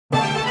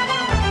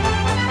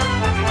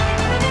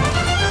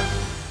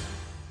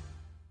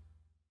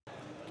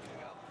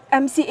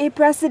MCA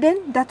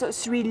President Datuk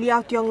Seri Liow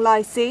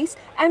says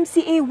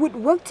MCA would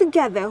work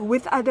together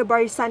with other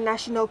Barisan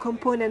Nasional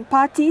component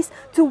parties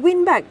to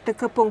win back the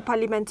Kepong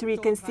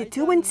parliamentary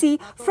constituency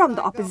from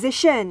the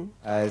opposition.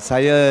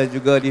 Saya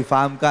juga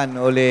difahamkan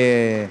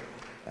oleh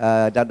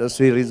Datuk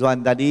Seri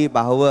Rizwan tadi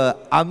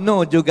bahawa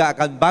UMNO juga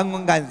akan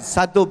bangunkan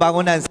satu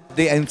bangunan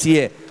di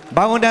MCA.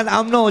 Bangunan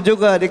UMNO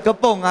juga di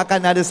Kepong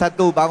akan ada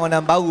satu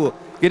bangunan baru.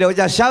 Kita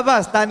ucap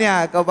syabas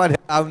tahniah kepada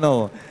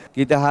UMNO.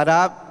 Kita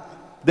harap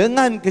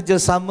dengan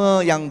kerjasama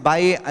yang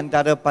baik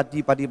antara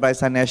parti-parti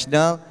Barisan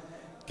Nasional,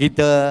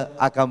 kita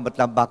akan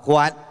bertambah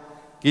kuat.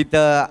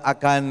 Kita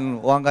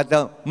akan, orang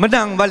kata,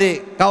 menang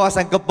balik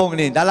kawasan Kepong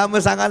ni. Dah lama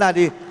sangatlah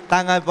di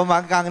tangan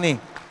pembangkang ni.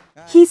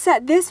 He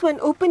said this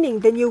when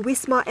opening the new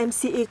Wisma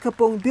MCA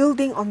Kepong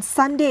building on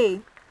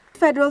Sunday.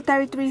 Federal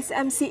Territories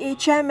MCA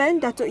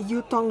Chairman Datuk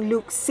Tiong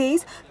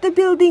says the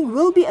building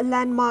will be a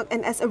landmark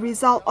and as a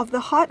result of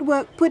the hard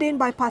work put in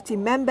by party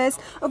members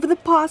over the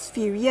past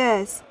few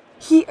years.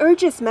 He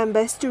urges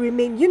members to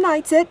remain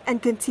united and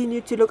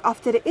continue to look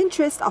after the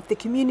interests of the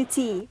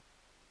community.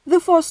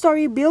 The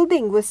four-storey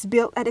building was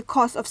built at a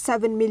cost of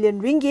 7 million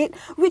ringgit,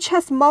 which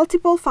has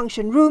multiple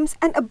function rooms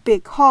and a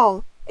big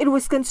hall. It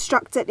was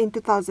constructed in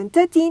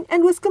 2013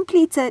 and was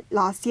completed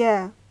last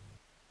year.